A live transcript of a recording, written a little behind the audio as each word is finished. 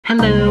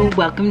Hello,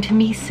 welcome to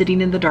me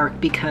sitting in the dark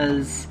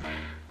because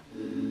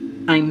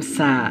I'm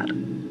sad.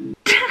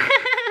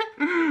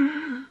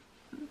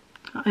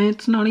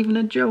 It's not even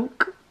a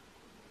joke.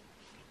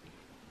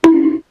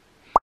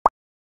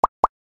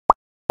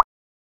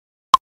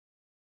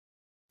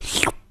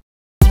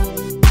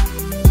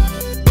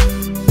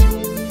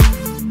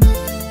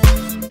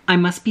 I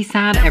must be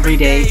sad every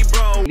day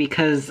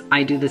because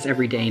I do this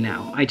every day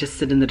now. I just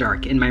sit in the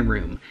dark in my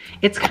room.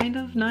 It's kind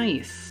of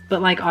nice,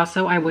 but like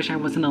also I wish I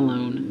wasn't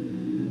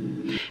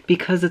alone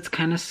because it's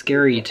kind of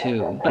scary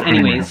too. But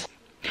anyways,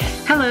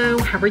 hello,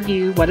 how are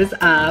you? What is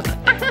up?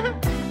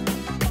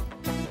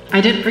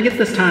 I didn't forget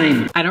this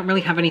time. I don't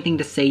really have anything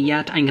to say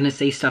yet. I'm gonna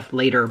say stuff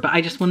later, but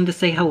I just wanted to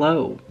say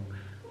hello.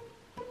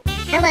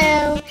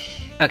 Hello.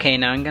 Okay,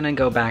 now I'm gonna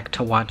go back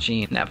to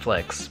watching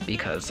Netflix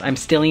because I'm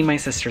stealing my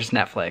sister's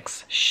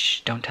Netflix.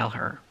 Shh, don't tell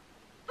her.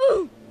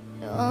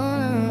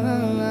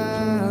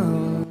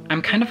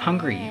 I'm kind of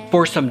hungry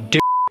for some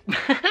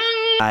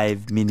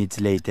 5 minutes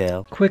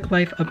later. Quick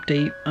life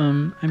update.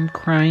 I'm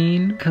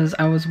crying because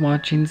I was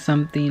watching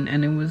something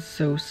and it was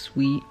so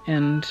sweet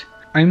and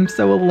I'm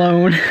so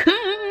alone.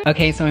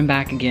 Okay, so I'm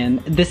back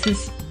again. This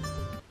is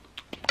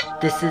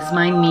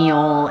my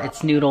meal.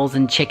 It's noodles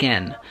and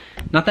chicken.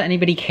 Not that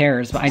anybody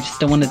cares, but I just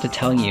still wanted to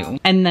tell you.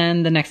 And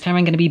then the next time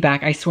I'm gonna be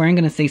back, I swear I'm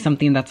gonna say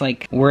something that's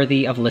like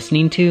worthy of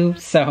listening to.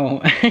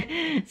 So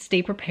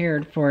stay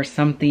prepared for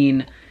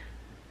something.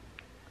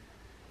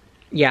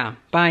 Yeah,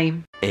 bye.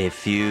 A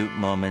few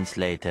moments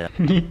later.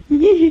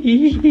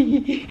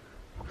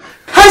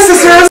 Hi,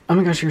 sisters! Oh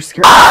my gosh, you're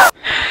scared.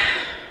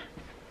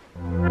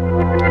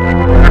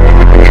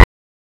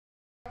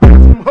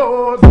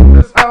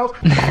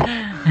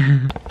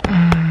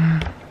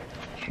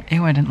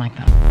 Ew, I didn't like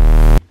that.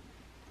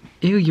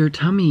 Ew, your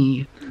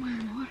tummy. My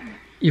water.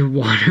 Your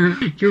water?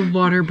 Your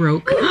water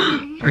broke.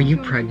 Are you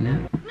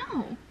pregnant?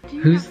 No.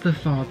 Who's the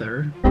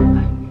father?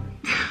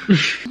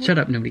 Shut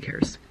up, nobody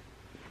cares.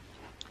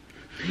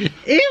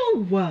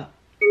 Ew!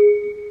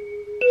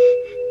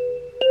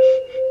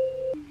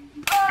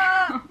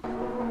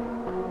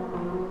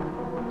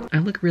 I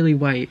look really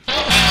white.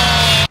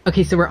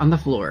 Okay, so we're on the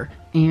floor,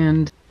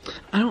 and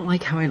I don't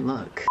like how I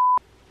look.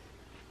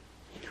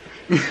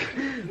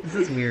 This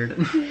is weird.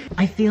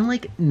 I feel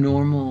like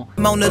normal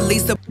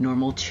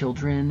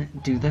children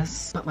do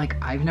this, but like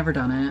I've never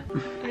done it.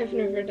 I've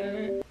never done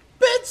it.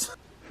 Bitch!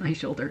 My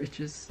shoulder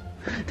itches.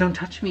 Don't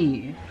touch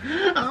me.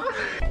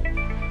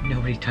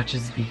 Nobody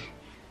touches me.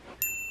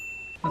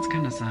 That's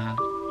kind of sad.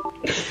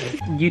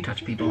 You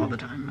touch people all the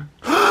time.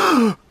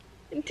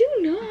 Do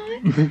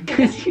not.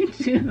 Because you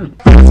do.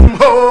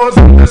 No,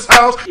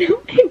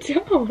 I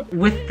don't.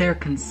 With their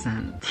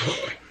consent.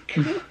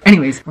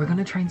 Anyways, we're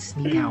gonna try and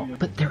sneak out,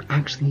 but they're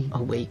actually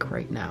awake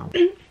right now.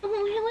 Oh,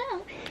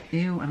 hello.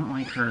 Ew, I don't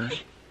like her.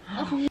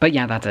 But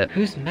yeah, that's it.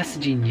 Who's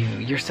messaging you?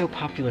 You're so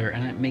popular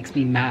and it makes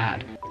me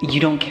mad. You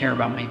don't care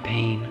about my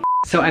pain.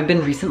 So I've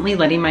been recently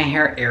letting my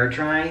hair air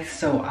dry,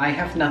 so I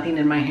have nothing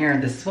in my hair.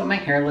 This is what my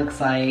hair looks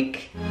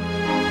like.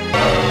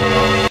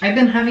 I've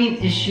been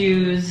having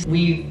issues.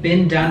 We've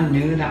been done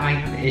knew that I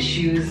have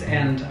issues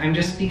and I'm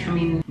just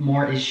becoming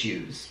more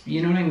issues.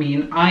 You know what I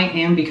mean? I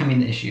am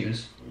becoming the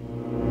issues.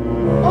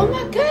 Oh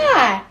my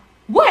god!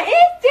 What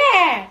is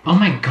that? Oh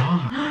my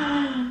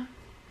god.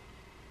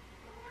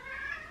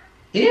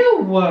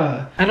 Ew!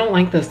 I don't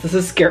like this. This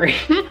is scary.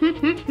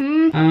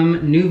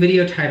 New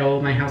video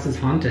title, My House is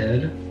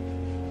Haunted.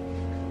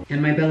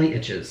 And my belly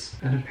itches.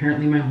 And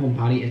apparently my whole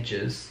body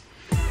itches.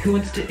 Who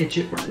wants to itch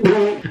it?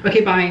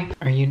 Okay, bye.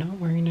 Are you not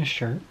wearing a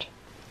shirt?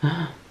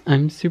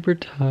 I'm super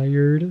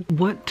tired.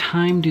 What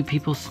time do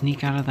people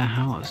sneak out of the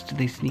house? Do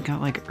they sneak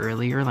out like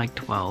earlier, like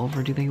 12,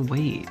 or do they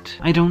wait?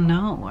 I don't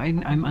know.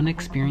 I'm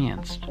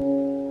unexperienced.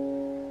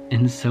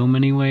 In so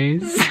many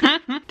ways.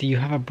 Do you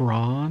have a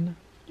bra on?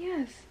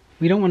 Yes.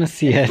 We don't want to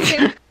see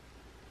it.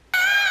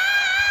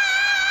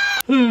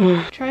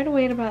 Try to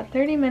wait about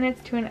 30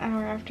 minutes to an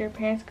hour after your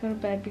parents go to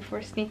bed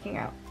before sneaking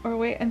out, or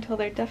wait until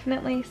they're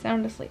definitely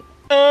sound asleep.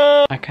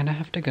 I kind of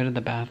have to go to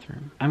the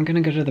bathroom. I'm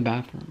gonna go to the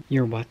bathroom.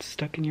 Your what's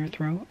stuck in your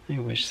throat? I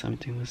wish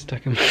something was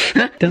stuck in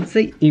my Don't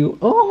say ew.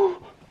 Oh!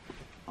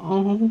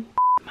 Oh.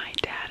 My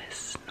dad is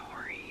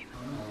snoring.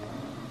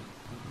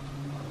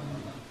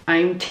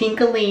 I'm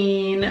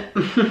tinkling.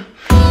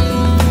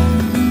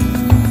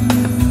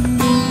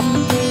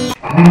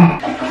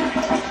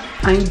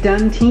 I'm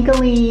done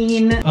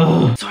tinkling.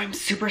 Oh. So I'm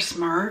super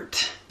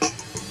smart.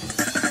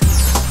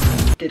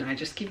 Did I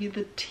just give you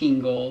the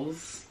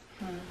tingles?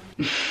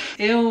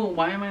 Ew,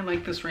 why am I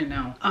like this right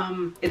now?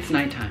 It's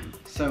nighttime,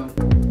 so.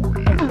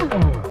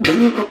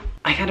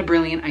 I had a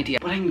brilliant idea.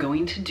 What I'm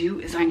going to do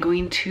is I'm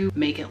going to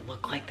make it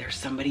look like there's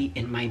somebody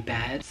in my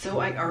bed. So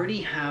I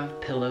already have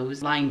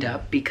pillows lined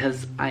up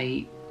because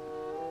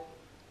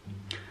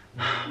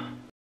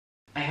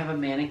I have a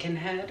mannequin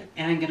head,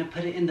 and I'm gonna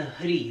put it in the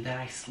hoodie that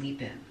I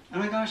sleep in. Oh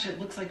my gosh, it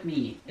looks like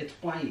me. It's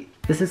white.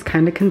 This is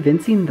kind of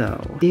convincing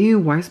though. Ew,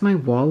 why does my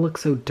wall look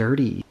so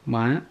dirty?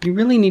 What? You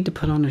really need to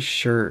put on a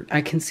shirt.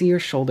 I can see your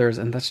shoulders,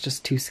 and that's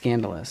just too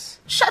scandalous.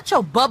 Shut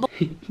your bubble.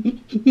 I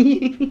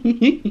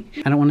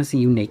don't want to see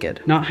you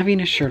naked. Not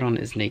having a shirt on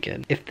is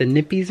naked. If the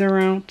nippies are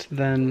out,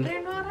 then...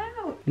 They're not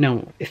out.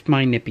 No, if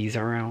my nippies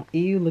are out.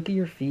 Ew, look at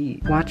your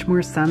feet. Watch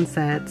more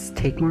sunsets,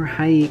 take more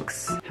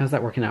hikes. How's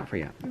that working out for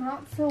you?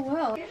 Not so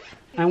well.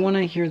 I want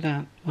to hear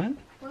that. What?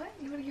 What?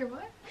 You want to hear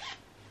what?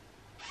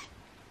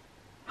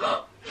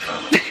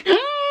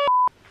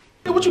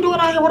 Hey, what you doing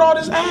out here with all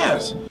this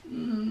ass?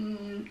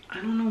 I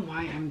don't know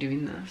why I'm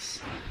doing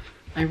this.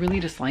 I really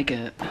dislike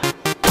it.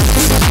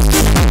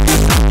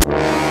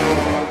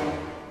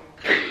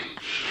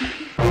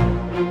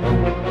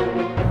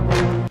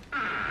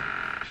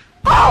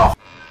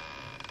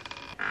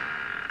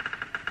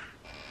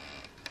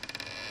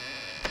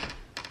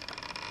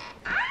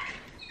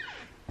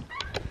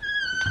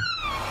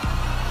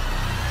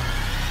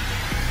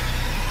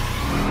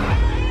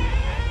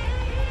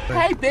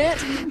 Hey,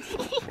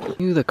 bitch.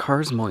 Ew, the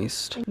car's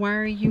moist. Why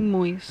are you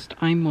moist?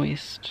 I'm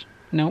moist.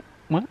 Nope.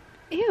 What?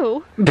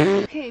 Ew.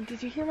 Okay,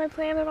 did you hear my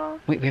plan at all?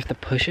 Wait, we have to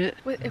push it?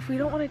 Wait, if we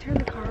don't want to turn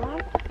the car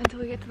off until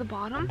we get to the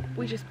bottom,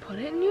 we just put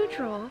it in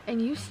neutral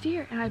and you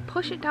steer and I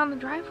push it down the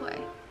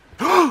driveway.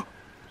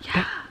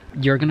 Yeah.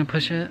 You're gonna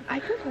push it? I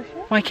can push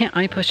it. Why can't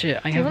I push it?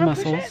 I Do you have wanna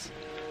push muscles.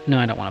 No,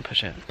 I don't want to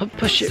push it. But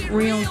push it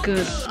real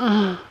good.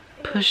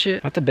 Push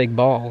it. That's a big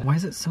ball. Why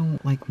is it so,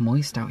 like,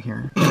 moist out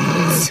here?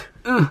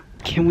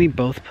 Can we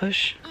both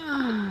push?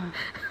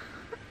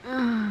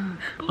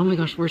 Oh my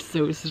gosh, we're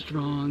so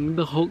strong.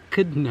 The Hulk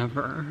could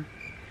never.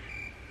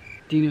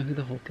 Do you know who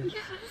the Hulk is?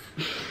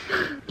 Yes.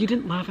 You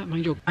didn't laugh at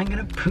my joke. I'm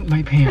gonna poop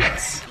my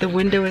pants. The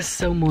window is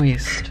so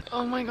moist.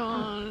 Oh my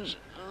gosh.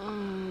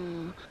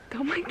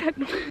 Don't make that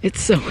noise.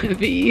 It's so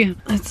heavy.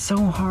 It's so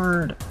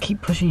hard.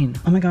 Keep pushing.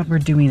 Oh my god, we're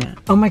doing it.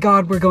 Oh my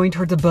god, we're going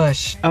towards a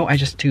bush. Oh, I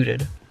just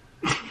tooted.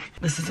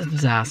 This is a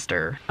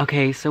disaster.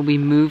 Okay, so we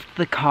moved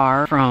the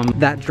car from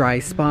that dry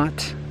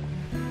spot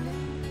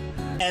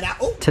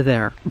to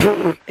there.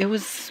 It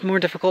was more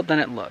difficult than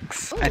it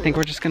looks. I think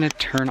we're just gonna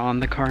turn on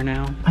the car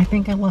now. I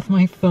think I left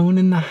my phone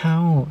in the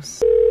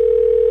house.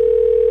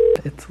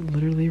 It's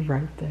literally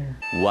right there.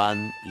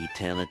 One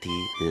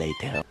eternity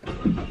later.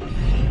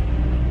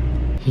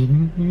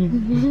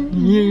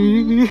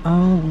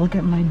 Oh, look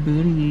at my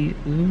booty.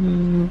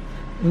 Ooh,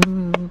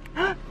 ooh.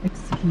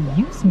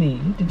 Excuse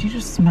me, did you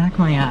just smack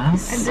my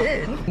ass? I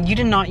did. You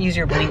did not use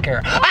your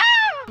blinker. Ah!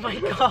 Oh my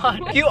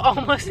god, you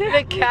almost hit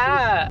a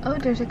cat. Oh,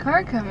 there's a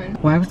car coming.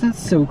 Why was that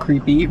so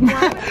creepy?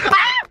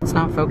 It's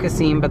not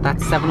focusing, but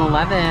that's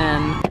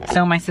 7-Eleven.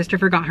 So my sister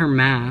forgot her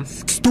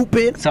mask.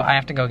 Stupid. So I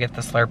have to go get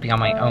the Slurpee on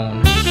my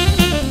own.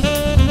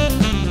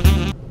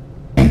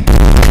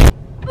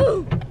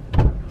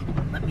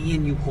 Let me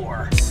in, you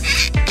whore.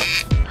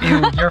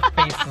 Ew, your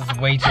face is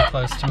way too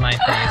close to my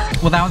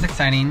face. Well, that was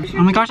exciting.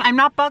 Oh my gosh, I'm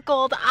not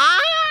buckled. Ah!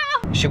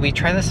 Should we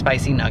try the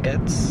spicy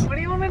nuggets? What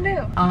do you want to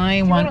do?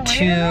 I want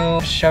to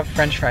shove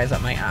french fries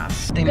up my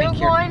ass. They The make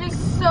your... line is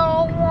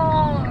so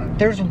long.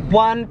 There's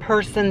one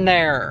person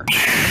there.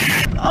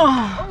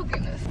 Oh. Oh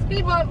goodness.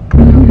 Speed bump.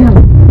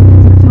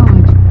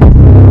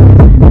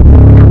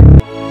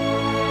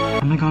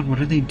 Oh my god, what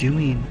are they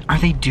doing? Are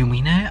they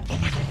doing it?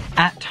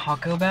 At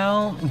Taco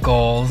Bell?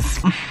 Goals.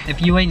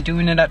 If you ain't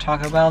doing it at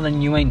Taco Bell,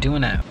 then you ain't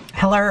doing it.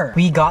 Hello.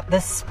 We got the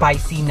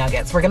spicy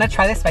nuggets. We're gonna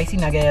try the spicy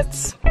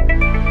nuggets.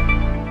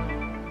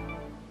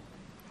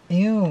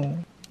 Ew.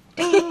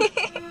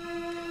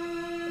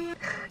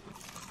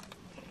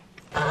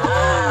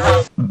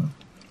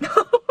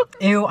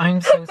 Ew,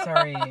 I'm so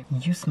sorry.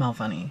 You smell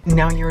funny.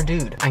 Now you're a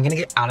dude. I'm gonna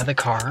get out of the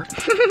car.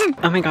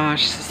 Oh my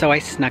gosh, so I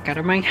snuck out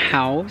of my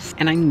house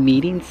and I'm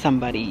meeting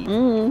somebody.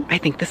 I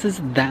think this is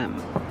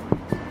them.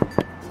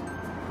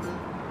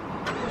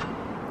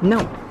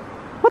 No.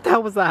 What the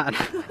hell was that?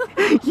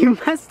 You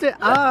messed it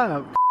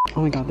up.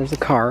 Oh my god, there's a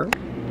car.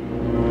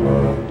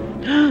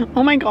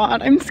 Oh my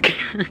god, I'm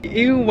scared.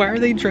 Ew, why are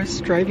they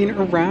just driving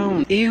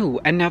around? Ew,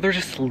 and now they're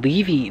just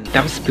leaving.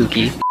 That was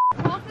spooky.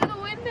 Walk through the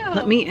window.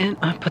 Let me in.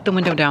 Put the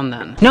window down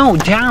then. No,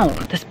 down.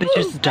 This bitch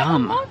is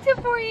dumb. I unlocked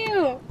it for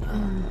you.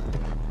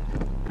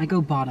 I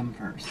go bottom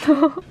first.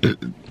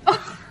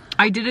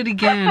 I did it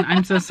again.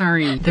 I'm so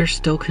sorry. They're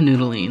still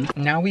canoodling.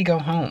 Now we go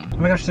home. Oh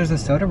my gosh, there's a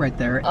soda right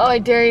there. Oh, I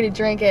dare you to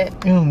drink it.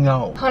 Ew,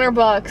 no.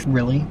 $100.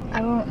 Really? I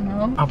don't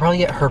know. I'll probably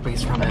get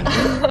herpes from it.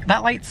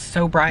 That light's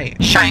so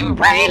bright. Shine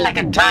bright like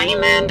a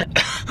diamond.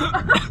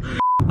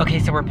 Okay,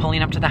 so we're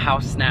pulling up to the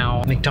house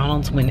now.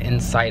 McDonald's went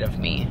inside of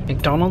me.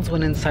 McDonald's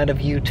went inside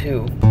of you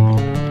too.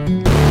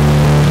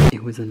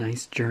 It was a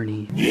nice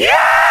journey. Yeah!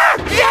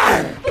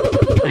 Yeah!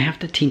 I have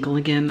to tinkle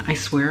again. I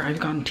swear I've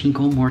gotten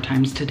tinkle more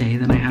times today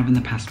than I have in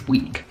the past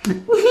week.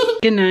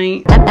 Good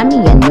night. I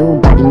need a new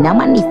body. Now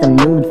I need some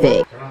nude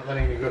pics. They're not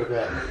letting me go to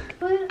bed.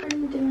 What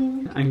I'm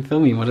doing? I'm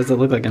filming. What does it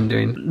look like I'm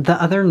doing?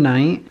 The other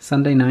night,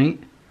 Sunday night?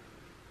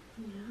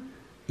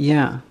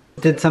 Yeah.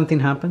 Did something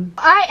happen?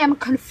 I am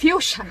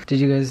confusion. Did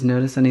you guys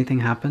notice anything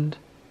happened?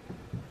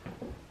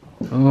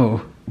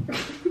 Oh.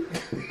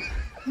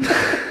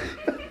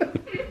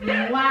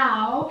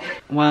 Wow.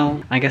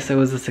 Well, I guess it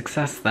was a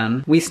success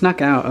then. We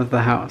snuck out of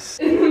the house.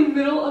 In the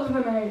middle of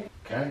the night.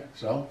 Okay,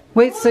 so?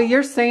 Wait, so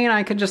you're saying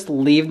I could just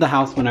leave the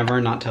house whenever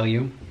and not tell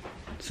you?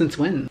 Since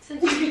when?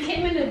 Since you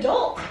became an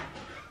adult.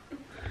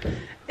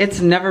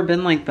 It's never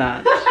been like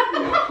that.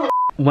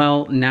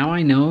 Well, now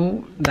I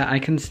know that I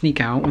can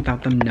sneak out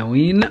without them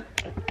knowing.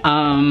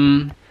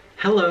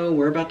 Hello,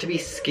 we're about to be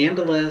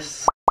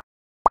scandalous.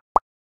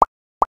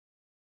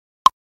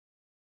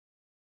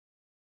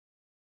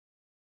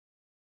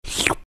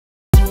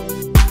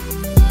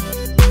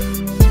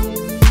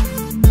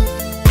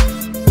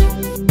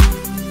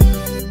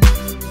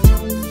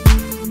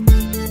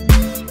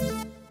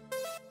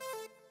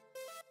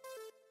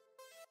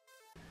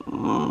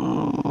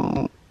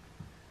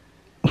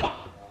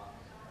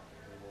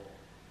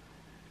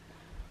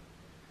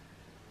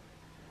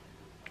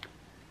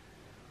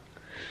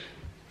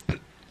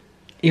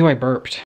 Ew, I burped.